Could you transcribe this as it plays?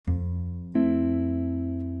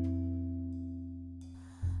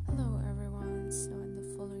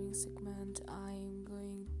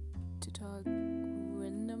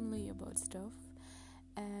about stuff,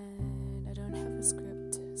 and I don't have a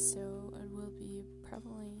script, so it will be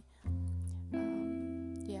probably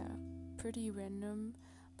pretty random,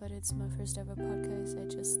 but it's my first ever podcast. I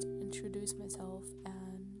just introduce myself,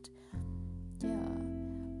 and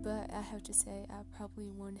but I have to say I probably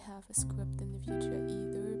won't have a script in the future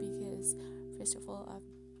either, because first of all I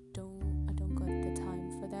don't got the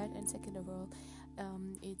time for that, and second of all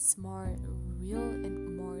it's more real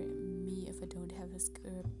and more me if I don't have a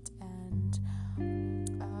script. And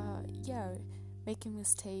making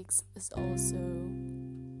mistakes is also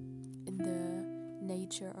in the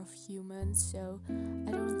nature of humans, so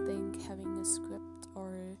I don't think having a script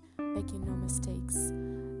or making no mistakes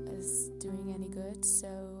is doing any good.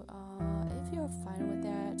 So if you're fine with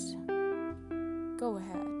that, go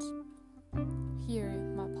ahead, hear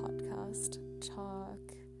my podcast, talk,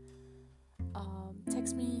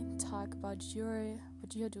 text me, talk about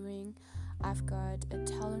what you're doing. I've got a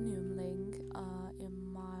tellonym link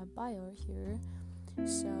in my bio here,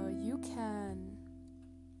 so you can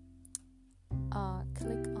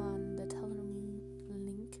click on the tellonym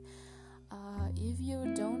link. If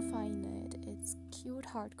you don't find it, it's cute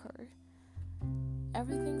hardcore.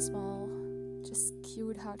 Everything small, just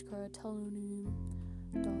cute hardcore.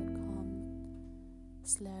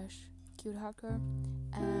 tellonym.com/cute hardcore,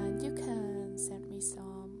 and you can send me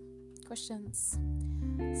some questions,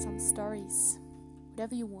 some stories,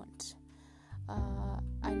 whatever you want.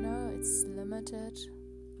 I know it's limited.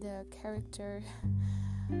 The character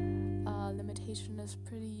limitation is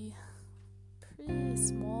pretty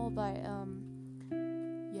small, but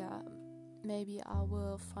maybe I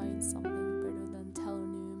will find something better than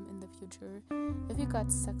tellonym in the future. If you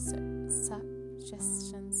got suggestions,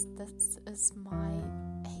 that is my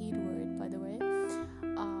hate word, by the way.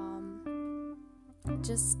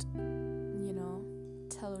 Just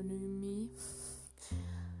tellonym me,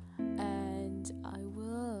 and I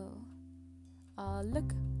will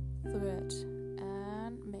look through it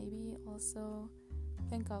and maybe also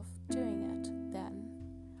think of doing it then.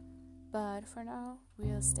 But for now,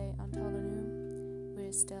 we'll stay on tellonym.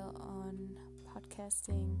 We're still on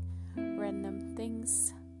podcasting random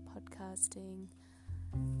things, podcasting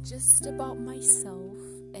just about myself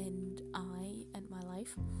and my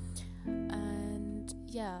life. And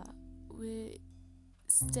we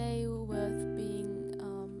stay with being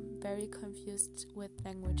very confused with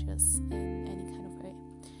languages in any kind of way.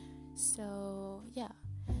 So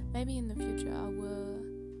maybe in the future I will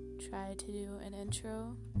try to do an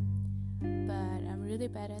intro, but I'm really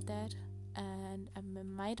bad at that, and I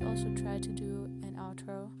might also try to do an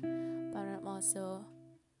outro, but I'm also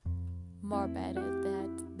more bad at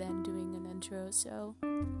that than doing an intro. So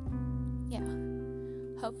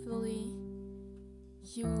hopefully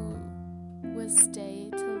you will stay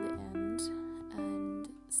till the end and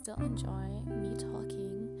still enjoy me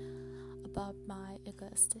talking about my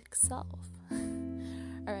egoistic self.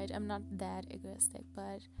 Alright, I'm not that egoistic,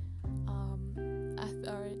 but I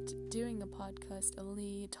thought doing a podcast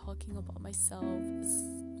only talking about myself is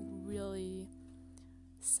really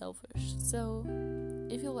selfish. So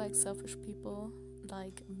if you like selfish people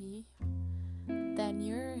like me, then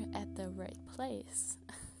you're at the right place.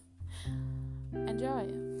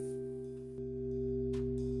 Enjoy.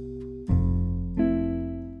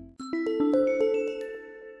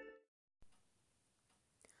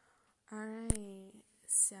 Alright,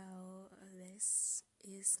 so this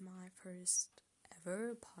is my first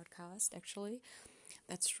ever podcast, actually.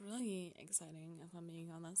 That's really exciting, if I'm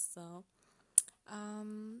being honest. So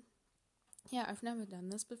I've never done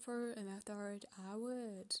this before, and I thought I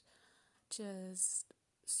would just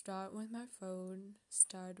start with my phone,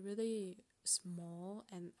 start really small,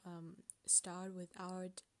 and start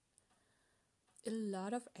without a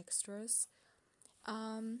lot of extras.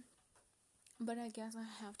 But I guess I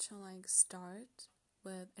have to start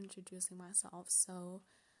with introducing myself. So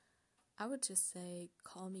I would just say,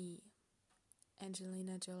 call me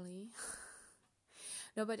Angelina Jolie.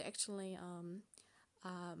 No, but actually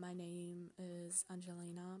my name is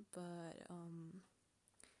Angelina, but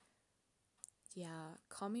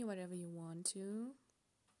call me whatever you want to.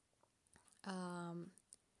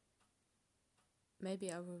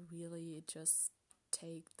 Maybe I will really just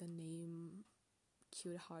take the name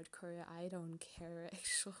Cute Hardcore. I don't care,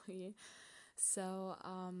 actually. So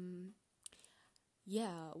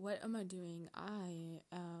what am I doing? I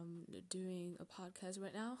am doing a podcast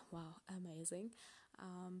right now. Wow, amazing.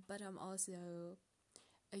 But I'm also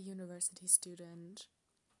a university student,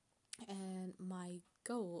 and my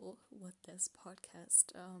goal with this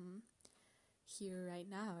podcast here right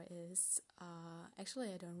now is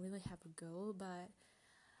actually I don't really have a goal, but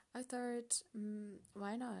I thought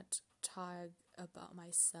why not talk about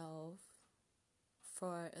myself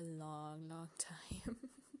for a long time.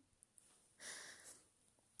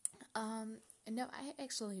 No, I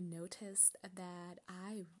actually noticed that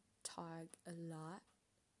I talk a lot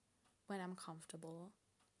when I'm comfortable.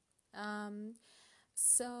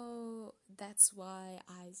 So that's why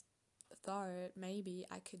I thought maybe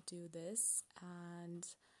I could do this, and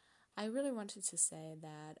I really wanted to say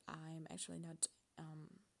that I'm actually not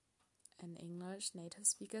an English native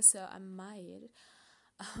speaker, so I might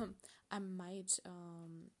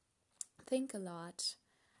think a lot,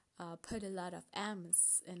 put a lot of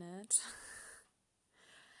M's in it,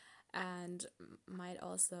 and might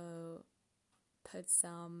also put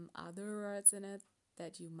some other words in it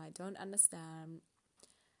that you might don't understand.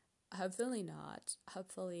 Hopefully not.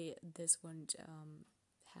 Hopefully this won't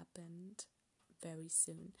happen very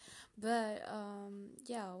soon. But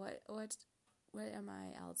yeah, what am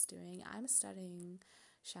I else doing? I'm studying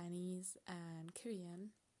Chinese and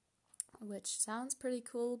Korean, which sounds pretty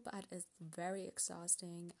cool, but it's very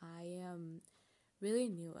exhausting. I am really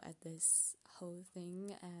new at this whole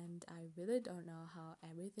thing, and I really don't know how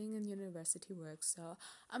everything in university works, so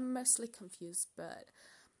I'm mostly confused, but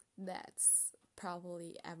that's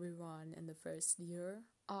probably everyone in the first year,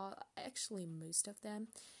 or actually most of them.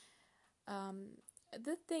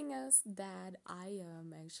 The thing is that I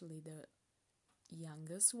am actually the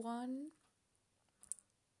youngest one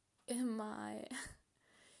in my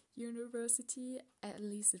university. At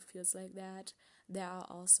least it feels like that. There are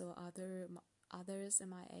also others in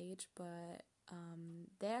my age, but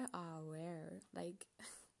they are rare. Like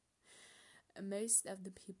most of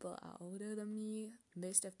the people are older than me.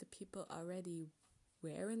 Most of the people already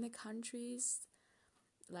were in the countries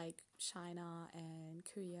like China and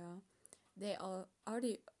Korea. They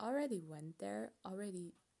already went there,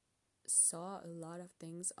 already saw a lot of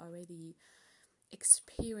things, already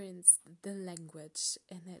experienced the language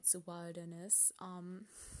in its wilderness.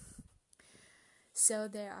 So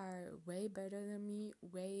they are way better than me,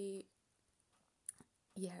 way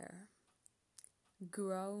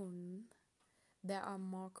grown. They are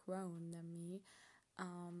more grown than me.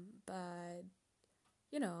 But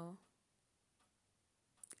you know,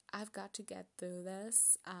 I've got to get through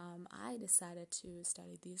this. I decided to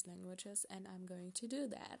study these languages, and I'm going to do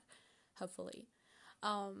that, hopefully.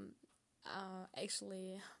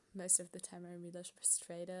 Actually, most of the time I'm really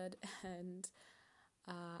frustrated, and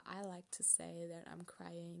I like to say that I'm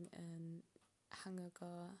crying in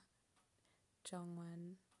한국어,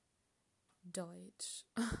 Zhongwen, Deutsch,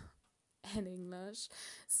 and English.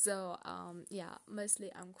 So, yeah,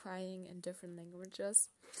 mostly I'm crying in different languages.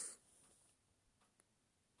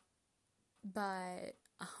 But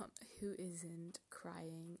who isn't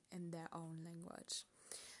crying in their own language?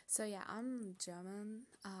 So yeah, I'm German.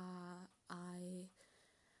 I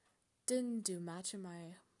didn't do much in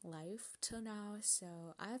my life till now,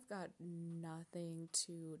 so I've got nothing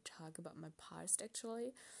to talk about my past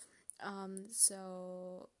actually.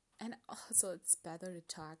 And also it's better to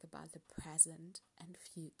talk about the present and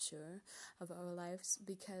future of our lives,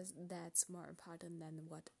 because that's more important than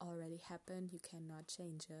what already happened. You cannot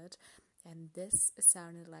change it. And this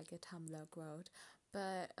sounded like a Tumblr quote,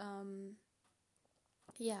 but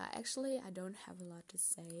yeah, actually I don't have a lot to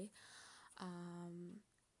say,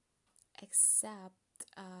 except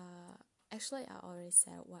actually I already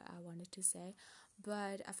said what I wanted to say,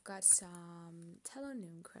 but I've got some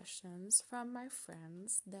tellonym questions from my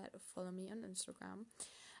friends that follow me on Instagram,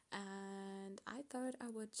 and I thought I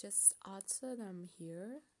would just answer them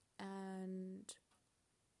here and,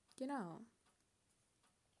 you know,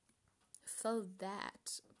 fill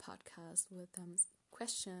that podcast with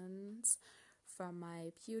questions from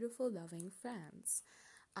my beautiful, loving friends.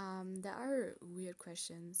 There are weird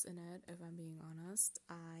questions in it, if I'm being honest.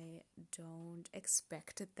 I don't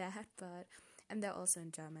expect that, and they're also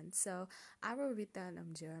in German. So I will read them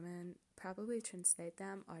in German, probably translate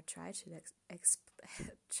them, or try to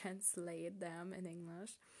translate them in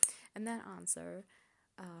English, and then answer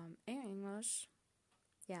in English.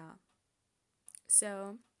 Yeah.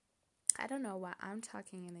 So I don't know why I'm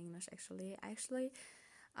talking in English actually.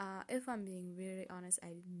 If I'm being really honest,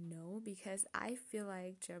 I know, because I feel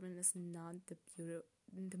like German is not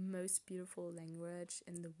the most beautiful language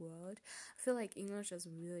in the world. I feel like English is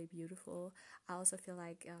really beautiful. I also feel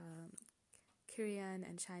like Korean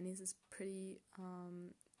and Chinese is pretty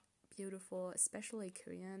beautiful, especially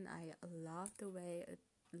Korean. I love the way it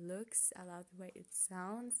looks. I love the way it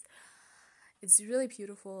sounds. It's really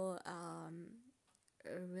beautiful. I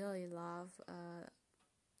really love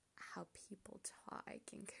how people talk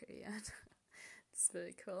in Korean. It's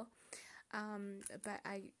really cool. But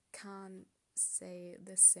I can't say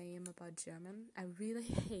the same about German. I really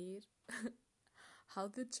hate how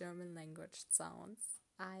the German language sounds.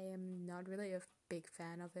 I am not really a big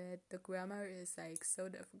fan of it. The grammar is like so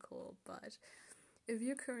difficult, but if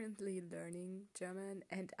you're currently learning German,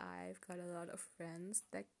 and I've got a lot of friends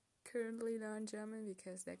that currently learn German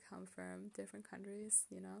because they come from different countries,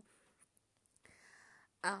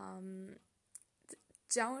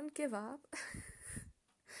 don't give up.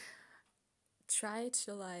 Try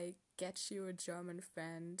to like get you a German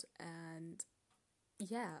friend, and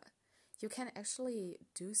yeah, you can actually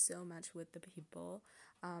do so much with the people.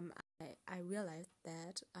 I realized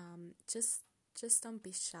that just don't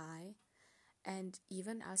be shy, and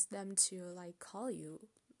even ask them to like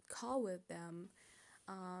call with them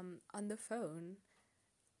on the phone.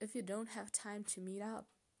 If you don't have time to meet up,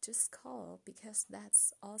 just call, because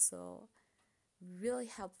that's also really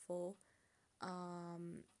helpful,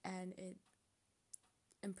 and it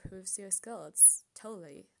improves your skills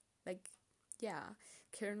totally. Like, yeah,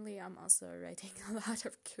 currently I'm also writing a lot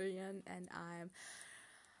of Korean, and I'm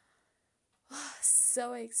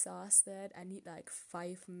so exhausted. I need like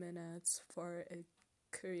 5 minutes for a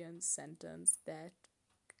Korean sentence that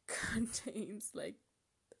contains like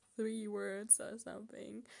 3 words or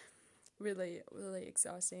something. Really, really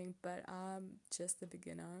exhausting, but I'm just a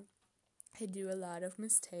beginner. I do a lot of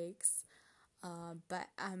mistakes, but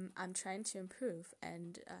I'm trying to improve,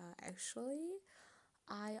 and actually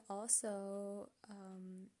I also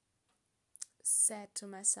said to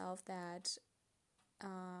myself that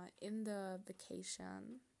in the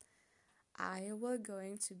vacation I will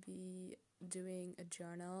going to be doing a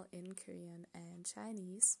journal in Korean and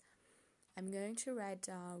Chinese. I'm going to write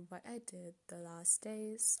down what I did the last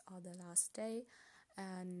days or the last day,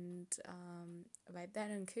 and write that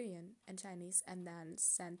in Korean and Chinese, and then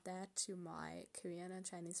send that to my Korean and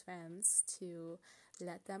Chinese friends to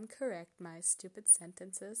let them correct my stupid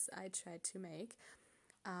sentences I tried to make,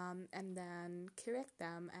 and then correct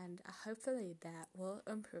them, and hopefully that will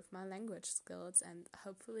improve my language skills, and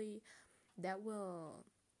hopefully that will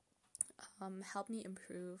help me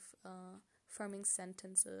improve forming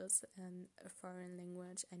sentences in a foreign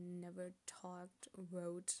language I never talked,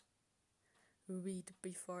 wrote, read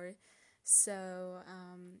before. So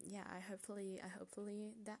yeah, I hopefully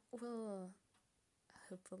that will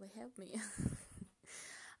hopefully help me.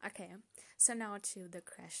 Okay, so now to the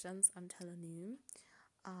questions on tellonym.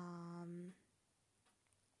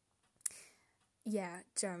 Yeah,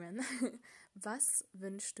 German. Was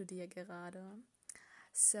wünschst du dir gerade?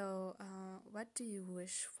 So, what do you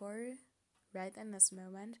wish for right in this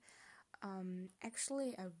moment?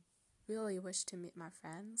 Actually, I really wish to meet my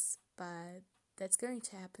friends, but that's going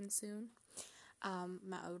to happen soon.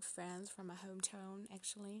 My old friends from my hometown,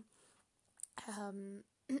 actually. And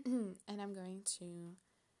I'm going to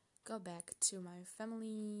go back to my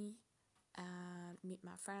family and meet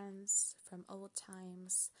my friends from old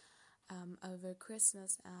times over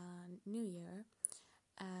Christmas and New Year.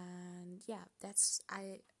 And yeah,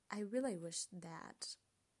 I really wish that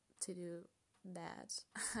to do that.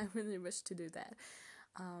 I really wish to do that.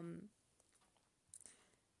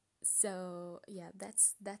 So yeah,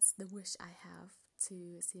 that's the wish I have,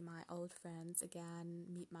 to see my old friends again,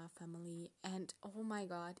 meet my family, and oh my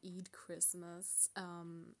god, eat Christmas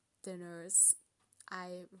dinners.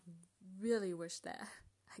 I really wish that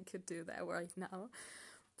I could do that right now.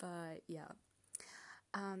 But yeah.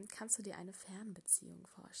 Kannst du dir eine Fernbeziehung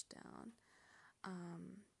vorstellen?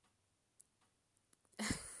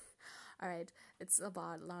 Alright, it's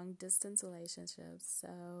about long distance relationships.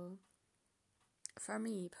 So for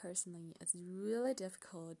me personally, it's really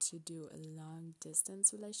difficult to do a long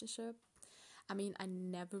distance relationship. I mean, I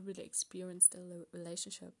never really experienced a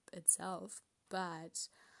relationship itself, but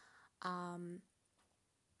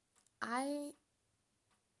I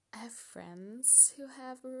have friends who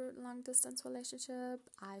have a long distance relationship.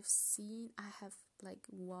 I have like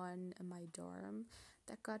one in my dorm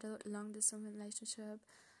that got a long distance relationship,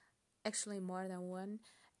 actually more than one,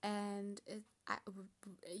 and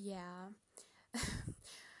yeah,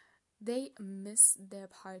 they miss their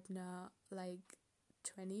partner like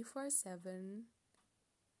 24/7,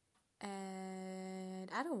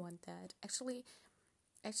 and I don't want that. Actually,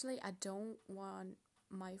 I don't want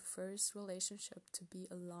my first relationship to be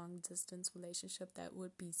a long distance relationship. That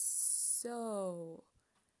would be so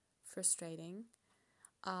frustrating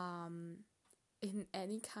in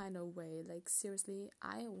any kind of way. Like, seriously,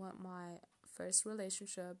 I want my first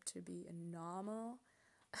relationship to be a normal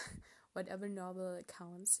whatever normal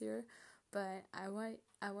counts here, but I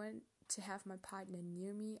want to have my partner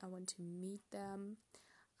near me. I want to meet them.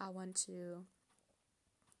 I want to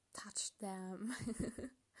touch them.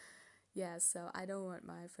 Yeah, so I don't want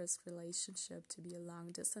my first relationship to be a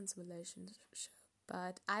long distance relationship.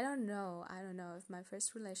 But I don't know. I don't know if my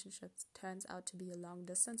first relationship turns out to be a long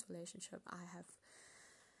distance relationship. I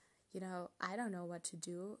don't know what to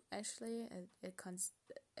do. Actually, it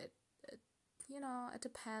it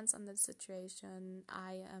depends on the situation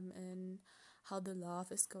I am in, how the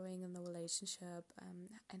love is going in the relationship, and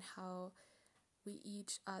how we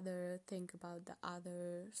each other think about the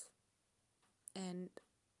others, and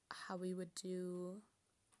how we would do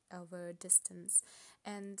over distance.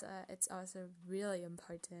 And it's also really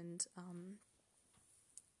important,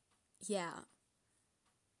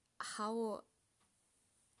 how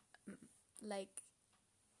like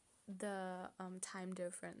the time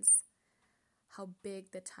difference, how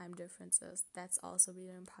big the time difference is. That's also really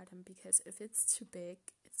important, because if it's too big,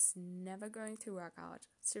 it's never going to work out.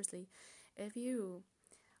 Seriously, if you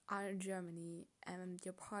are in Germany and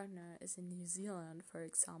your partner is in New Zealand, for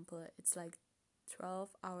example, it's like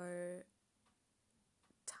 12-hour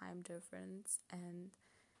time difference. And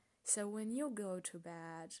so when you go to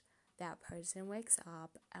bed, that person wakes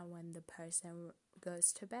up, and when the person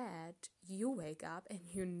goes to bed, you wake up and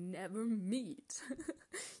you never meet.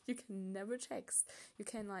 You can never text. You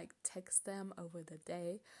can text them over the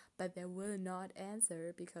day, but they will not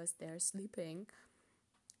answer because they're sleeping.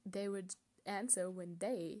 They would answer when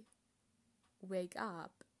they wake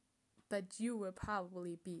up, but you will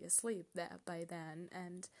probably be asleep by then.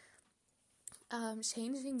 And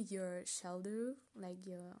changing your schedule, like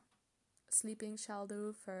your sleeping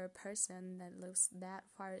schedule for a person that lives that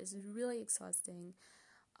far, is really exhausting.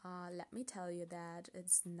 Let me tell you that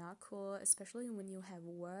it's not cool, especially when you have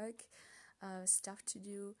work, stuff to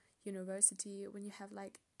do, university, when you have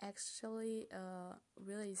actually a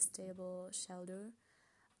really stable schedule,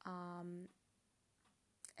 and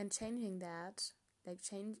changing that,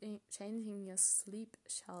 changing your sleep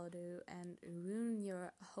schedule and ruin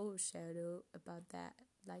your whole schedule about that,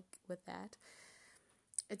 with that,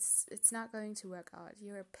 it's not going to work out.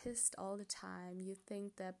 You're pissed all the time. You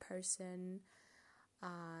think that person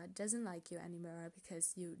doesn't like you anymore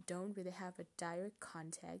because you don't really have a direct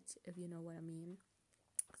contact, if you know what I mean.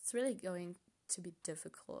 It's really going to be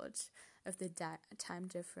difficult if the time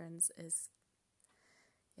difference is,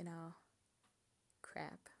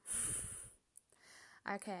 crap.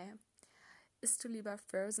 Okay. Isst du lieber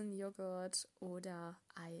frozen yogurt oder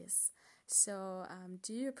Eis? So,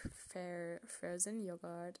 do you prefer frozen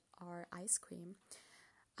yogurt or ice cream?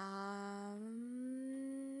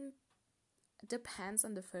 Depends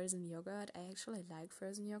on the frozen yogurt. I actually like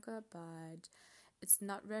frozen yogurt, but it's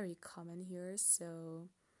not very common here, so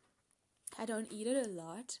I don't eat it a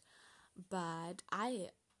lot. But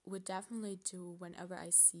I would definitely do whenever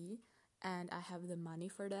I see, and I have the money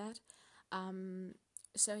for that.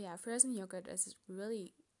 So yeah, frozen yogurt is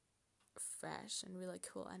really fresh and really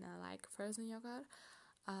cool, and I like frozen yogurt.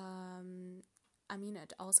 I mean,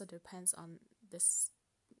 it also depends on this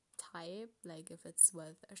type, like if it's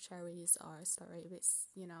with cherries or strawberries,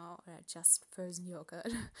 or just frozen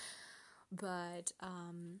yogurt. But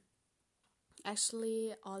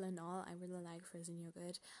actually, all in all, I really like frozen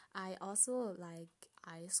yogurt. I also like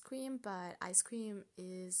ice cream, but ice cream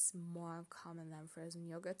is more common than frozen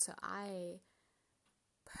yogurt, so I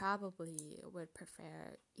probably would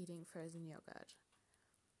prefer eating frozen yogurt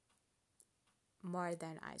more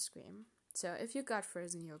than ice cream. So if you got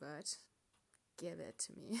frozen yogurt, give it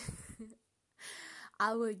to me.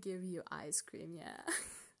 I will give you ice cream, yeah.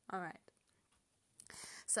 Alright.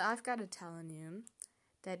 So I've got a tellonym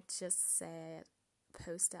that just said,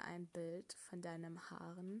 poste ein Bild von deinem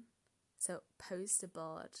Haaren. So post a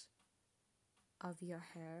bild of your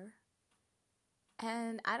hair.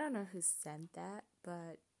 And I don't know who sent that,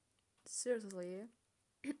 but seriously,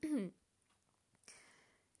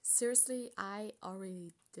 I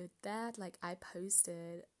already did that. I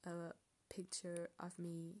posted a picture of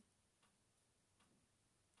me,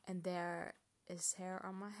 and there is hair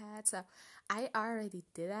on my head. So I already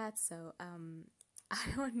did that. So I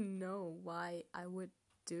don't know why I would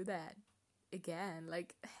do that again.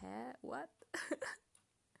 Hair? What?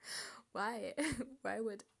 Why? Why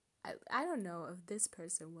would I don't know if this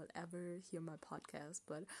person will ever hear my podcast,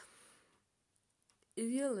 but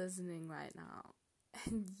if you're listening right now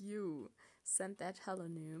and you sent that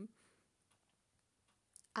tellonym,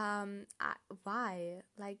 why?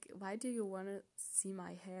 Why do you want to see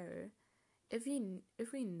my hair? If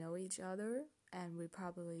we know each other, and we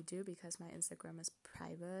probably do because my Instagram is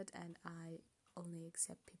private and I only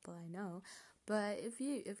accept people I know. But if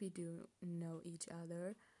we do know each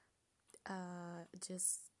other,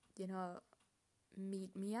 just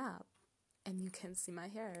meet me up, and you can see my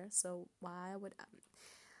hair. So why would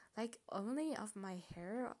Like only of my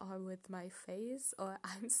hair or with my face, or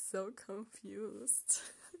I'm so confused.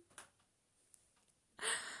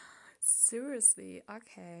 Seriously,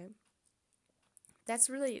 okay. That's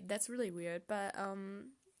really weird, but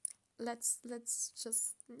let's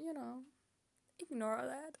just, ignore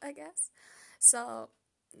that, I guess. So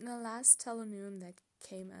the last tellonym that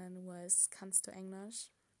came in was Kannst du Englisch?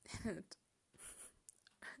 And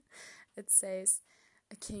it says,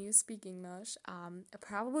 can you speak English?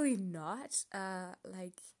 Probably not.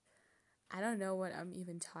 Like, I don't know what I'm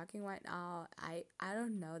even talking right now. I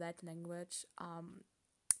don't know that language.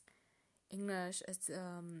 English is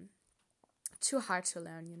too hard to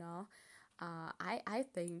learn, I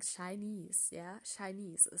think Chinese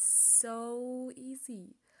is so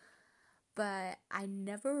easy, but I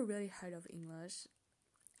never really heard of English.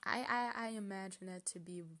 I imagine it to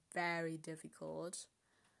be very difficult,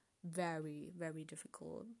 very, very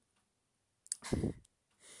difficult.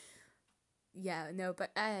 Yeah, no,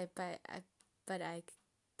 but I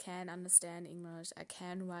can understand English. I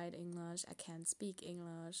can write English. I can speak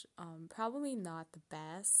English. Probably not the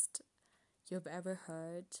best you've ever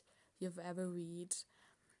heard, you've ever read.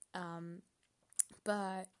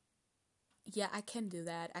 But yeah, I can do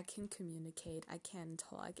that. I can communicate. I can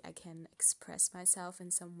talk. I can express myself in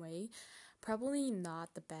some way. Probably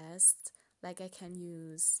not the best. Like, I can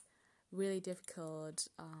use really difficult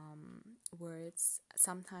words.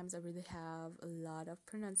 Sometimes I really have a lot of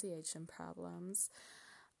pronunciation problems.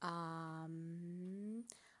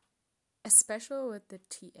 Especially with the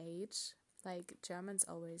TH. Like, Germans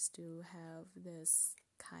always do have this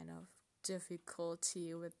kind of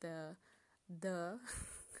difficulty with the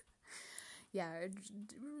yeah,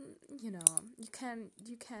 you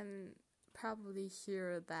can probably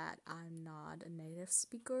hear that I'm not a native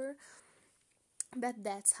speaker, but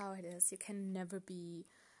that's how it is. You can never be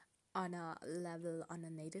on a level on a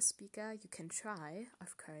native speaker. You can try,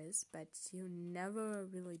 of course, but you never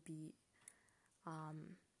really be a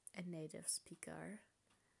native speaker,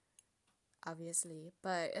 obviously.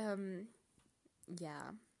 But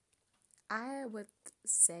yeah, I would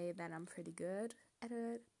say that I'm pretty good at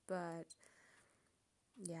it, but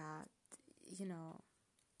yeah, you know,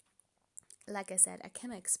 like I said, I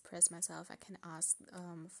can express myself. I can ask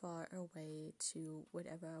for a way to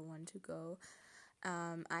whatever I want to go.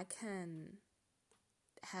 I can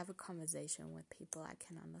have a conversation with people. I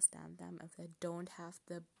can understand them if they don't have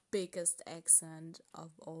the biggest accent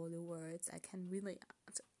of all the words. I can really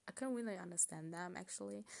understand them,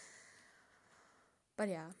 actually. But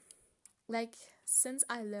yeah, like, since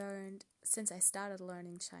I started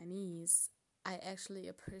learning Chinese, I actually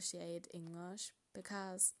appreciate English,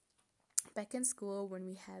 because back in school, when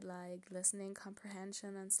we had like listening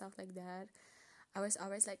comprehension and stuff like that, I was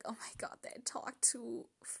always like, oh my god, they talk too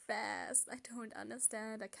fast. I don't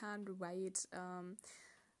understand. I can't write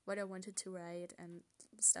what I wanted to write and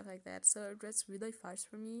stuff like that. So it was really fast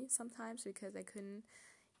for me sometimes, because I couldn't,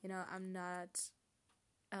 I'm not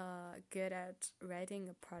good at writing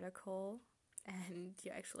a protocol, and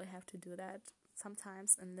you actually have to do that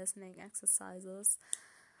sometimes in listening exercises.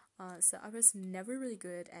 So I was never really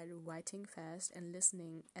good at writing fast and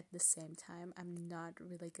listening at the same time. I'm not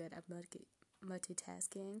really good at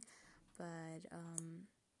multitasking, but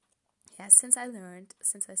yeah, since I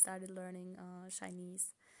started learning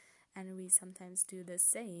Chinese, and we sometimes do the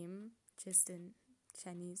same, just in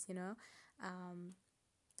Chinese,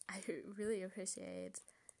 I really appreciate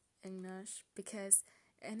English, because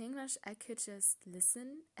in English I could just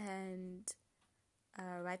listen and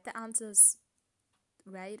write the answers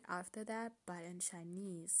right after that, but in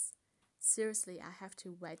Chinese, seriously, I have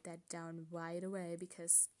to write that down right away,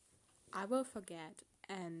 because I will forget.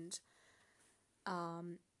 And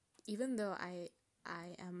even though I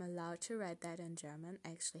am allowed to write that in German, I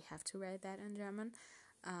actually have to write that in German.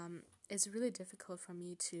 It's really difficult for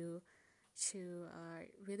me to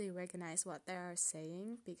really recognize what they are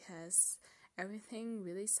saying, because everything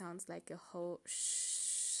really sounds like a whole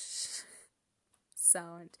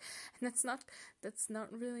sound, and that's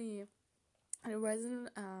not really. It wasn't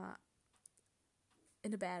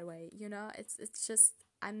in a bad way, It's just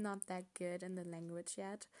I'm not that good in the language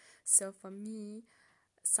yet, so for me,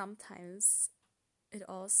 sometimes it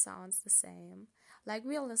all sounds the same. Like,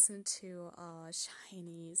 we'll listen to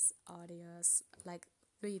Chinese audios like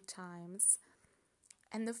 3 times,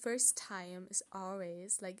 and the first time is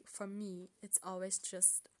always, like, for me, it's always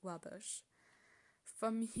just rubbish.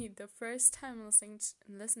 For me, the first time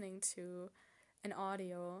listening to an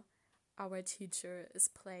audio our teacher is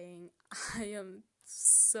playing, I am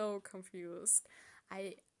so confused.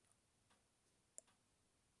 I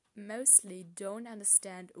mostly don't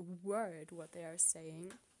understand a word what they are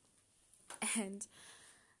saying. And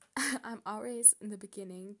I'm always in the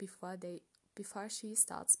beginning before she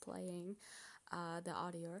starts playing the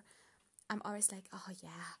audio. I'm always like, oh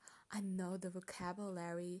yeah, I know the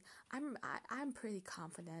vocabulary. I'm pretty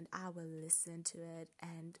confident I will listen to it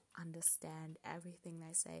and understand everything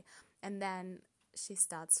they say. And then she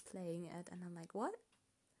starts playing it, and I'm like, what?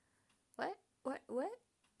 What?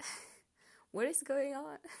 What is going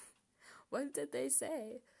on? What did they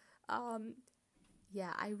say?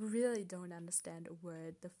 Yeah, I really don't understand a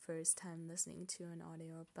word the first time listening to an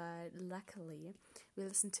audio, but luckily we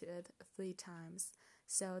listened to it 3 times.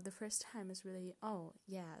 So the first time is really, oh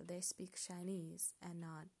yeah, they speak Chinese and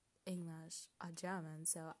not English or German.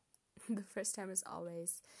 So the first time is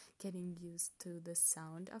always getting used to the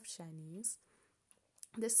sound of Chinese.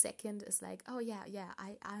 The second is like, oh yeah,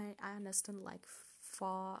 I understand like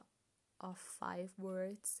 4 or 5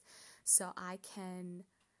 words, so I can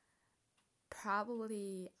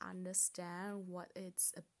probably understand what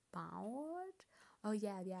it's about. Oh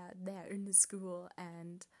yeah, they're in the school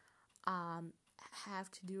and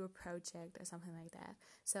have to do a project or something like that.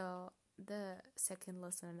 So the second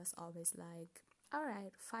lesson is always like, all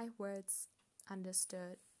right, 5 words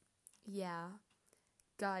understood. Yeah,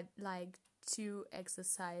 got like 2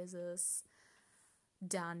 exercises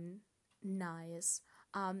done. Nice.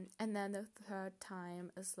 And then the third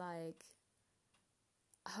time is like,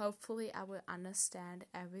 hopefully I will understand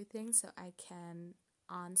everything so I can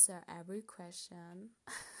answer every question.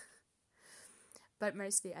 But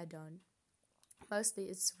mostly I don't. Mostly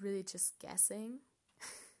it's really just guessing.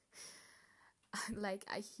 Like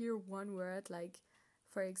I hear one word, like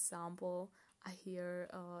for example, I hear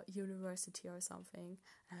university or something.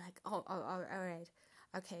 I'm like, oh, all right,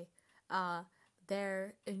 okay.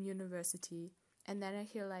 They're in university, and then I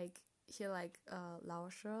hear like 老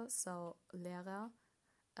师, so Lehrer,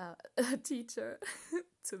 a teacher.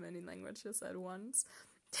 Too many languages at once.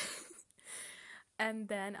 And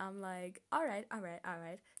then I'm like, all right.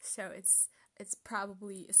 So it's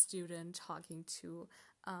probably a student talking to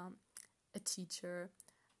a teacher,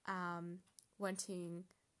 wanting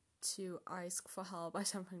to ask for help or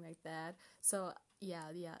something like that. So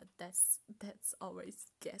yeah, that's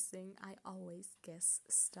always guessing. I always guess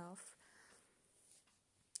stuff.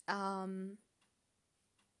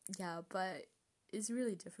 Yeah, but it's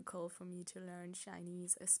really difficult for me to learn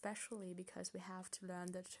Chinese, especially because we have to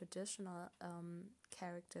learn the traditional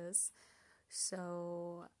characters.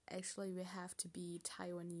 So actually we have to be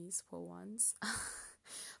Taiwanese for once.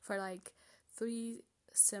 For like 3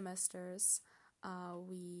 semesters,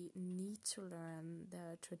 we need to learn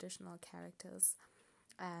the traditional characters,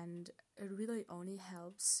 and it really only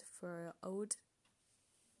helps for old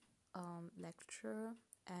lecture,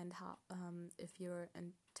 and how if you're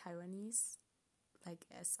in Taiwanese, like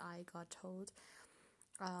as I got told,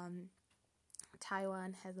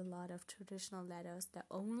 Taiwan has a lot of traditional letters that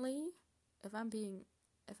only, if I'm being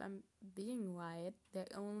right, they're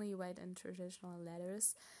only right in traditional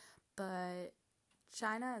letters, but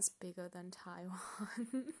China is bigger than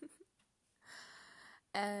Taiwan.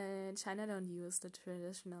 And China don't use the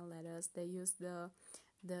traditional letters, they use the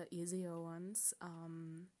easier ones.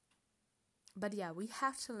 But yeah, we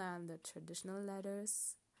have to learn the traditional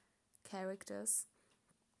letters, characters,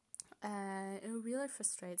 and it really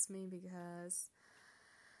frustrates me because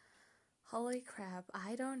holy crap,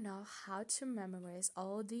 I don't know how to memorize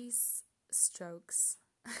all these strokes.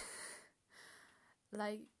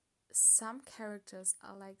 Like, some characters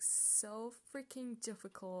are like so freaking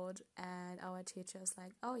difficult, and our teacher is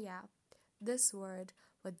like, oh yeah, this word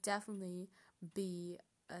would definitely be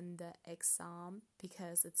in the exam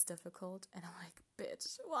because it's difficult. And I'm like,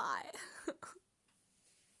 bitch, why?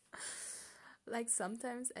 Like,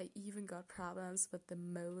 sometimes I even got problems with the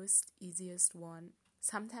most easiest one.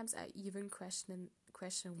 Sometimes I even question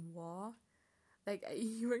war. Like, I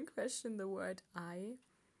even question the word I,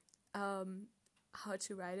 how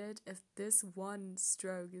to write it, if this one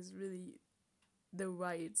stroke is really the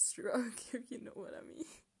right stroke, if you know what I mean.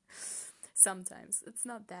 Sometimes. It's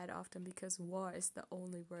not that often because war is the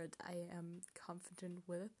only word I am confident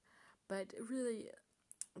with. But really,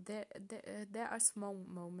 there are small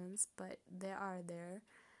moments, but they are there.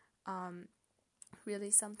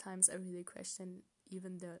 Really, sometimes I really question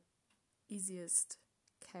even the easiest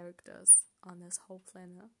characters on this whole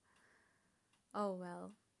planet. Oh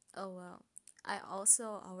well. I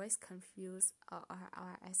also always confuse, or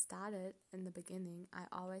I started in the beginning, I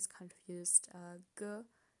always confused g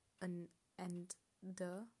and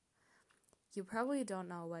the. You probably don't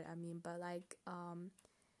know what I mean, but like,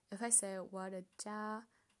 if I say what a jia,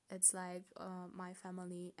 it's like my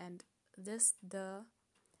family, and this the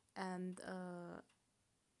and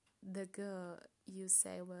the girl you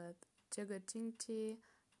say with 这个经济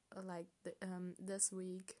like this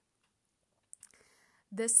week,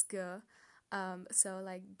 this girl, so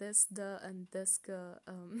like this the and this girl,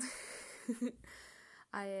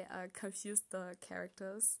 I confused the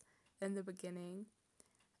characters in the beginning,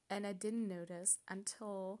 and I didn't notice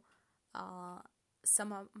until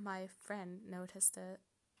some of my friend noticed it,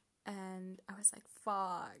 and I was like,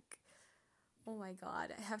 fuck, oh my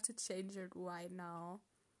god, I have to change it right now.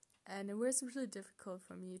 And it was really difficult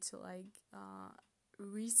for me to like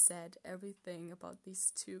reset everything about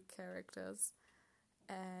these two characters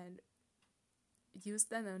and use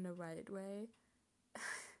them in the right way.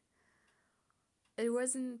 It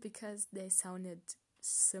wasn't because they sounded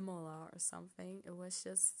similar or something. It was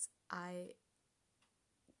just I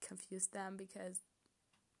confused them because,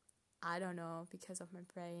 I don't know, because of my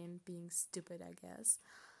brain being stupid, I guess.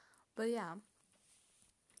 But yeah.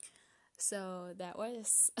 So that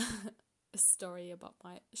was a story about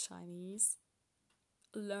my Chinese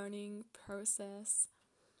learning process.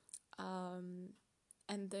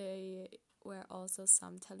 And there were also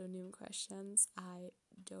some tellonym questions. I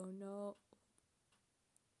don't know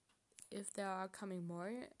if there are coming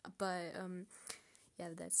more, but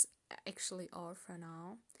yeah, that's actually all for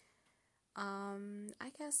now.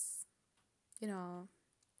 I guess,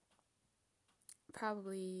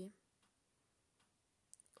 probably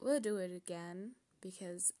we'll do it again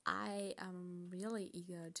because I am really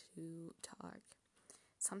eager to talk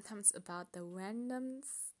sometimes about the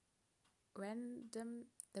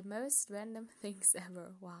most random things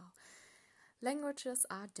ever. Wow. Languages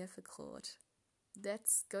are difficult.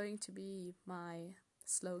 That's going to be my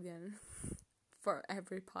slogan for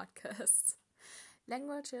every podcast.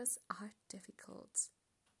 Languages are difficult.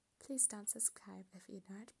 Please don't subscribe if you're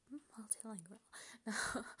not multilingual.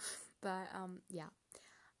 But yeah.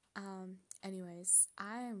 Anyways,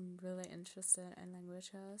 I am really interested in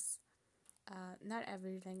languages. Not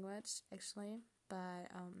every language actually,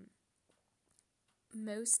 but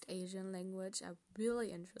most Asian language are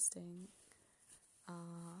really interesting.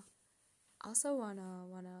 Also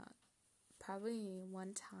wanna probably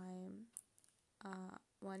one time,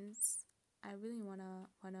 once I really wanna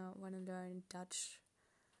learn Dutch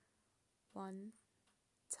one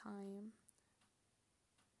time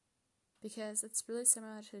because it's really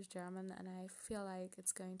similar to German and I feel like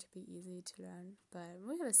it's going to be easy to learn, but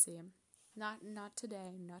we're gonna see. Not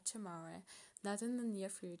today, not tomorrow, not in the near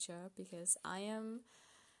future because I am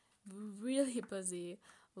really busy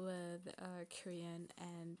with Korean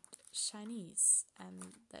and Chinese,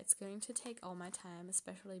 and that's going to take all my time,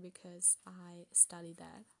 especially because I study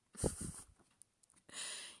that.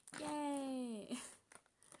 Yay!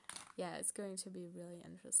 Yeah, it's going to be really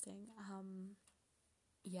interesting.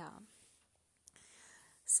 Yeah.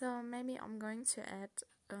 So maybe I'm going to add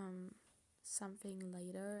something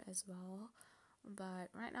later as well. But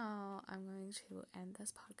right now, I'm going to end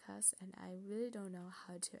this podcast, and I really don't know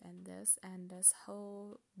how to end this. And this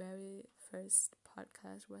whole very first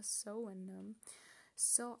podcast was so random,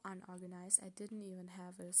 so unorganized. I didn't even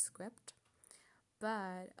have a script.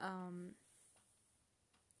 But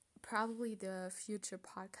probably the future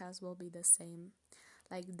podcast will be the same.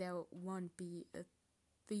 Like there won't be a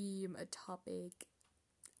theme, a topic.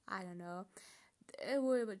 I don't know. It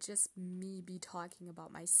will just me be talking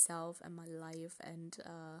about myself and my life and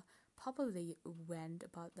probably rant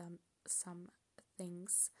about some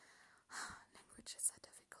things. Languages are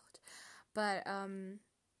difficult. But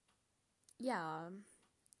yeah.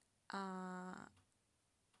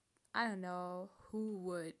 I don't know who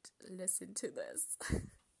would listen to this.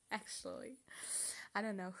 Actually, I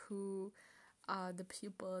don't know who are the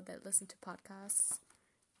people that listen to podcasts.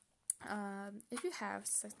 If you have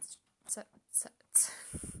such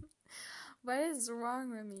what is wrong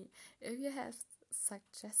with me? If you have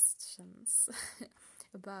suggestions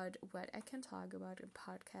about what I can talk about in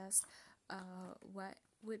podcast, what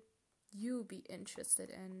would you be interested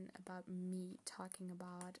in about me talking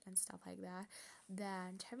about and stuff like that,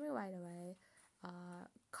 then tell me right away.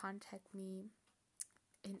 Contact me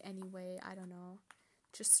in any way. I don't know.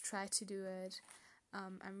 Just try to do it.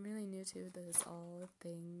 I'm really new to this all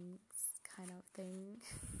things kind of thing.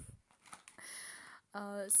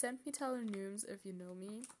 Send me telonyms if you know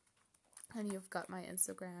me and you've got my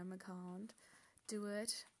Instagram account. Do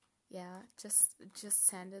it. Yeah, just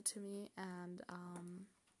send it to me and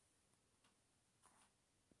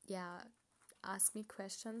yeah, ask me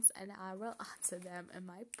questions and I will answer them in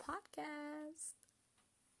my podcast.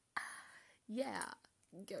 Yeah,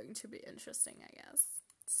 going to be interesting, I guess.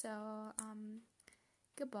 So,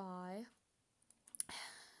 goodbye.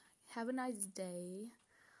 Have a nice day.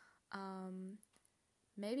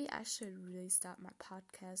 maybe I should really start my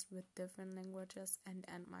podcast with different languages and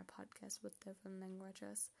end my podcast with different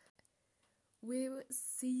languages. We will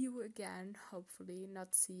see you again, hopefully,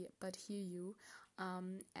 not see but hear you,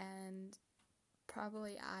 and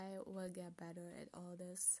probably I will get better at all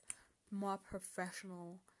this, more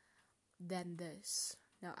professional than this.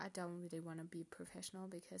 No, I don't really want to be professional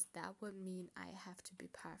because that would mean I have to be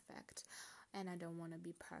perfect, and I don't want to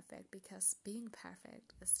be perfect because being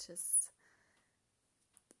perfect is just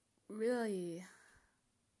really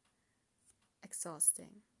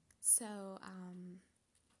exhausting. So,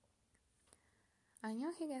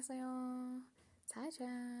 안녕히 계세요.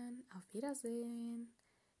 Zaijian, auf Wiedersehen.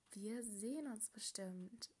 Wir sehen uns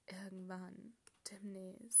bestimmt irgendwann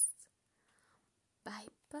demnächst.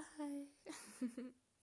 Bye bye.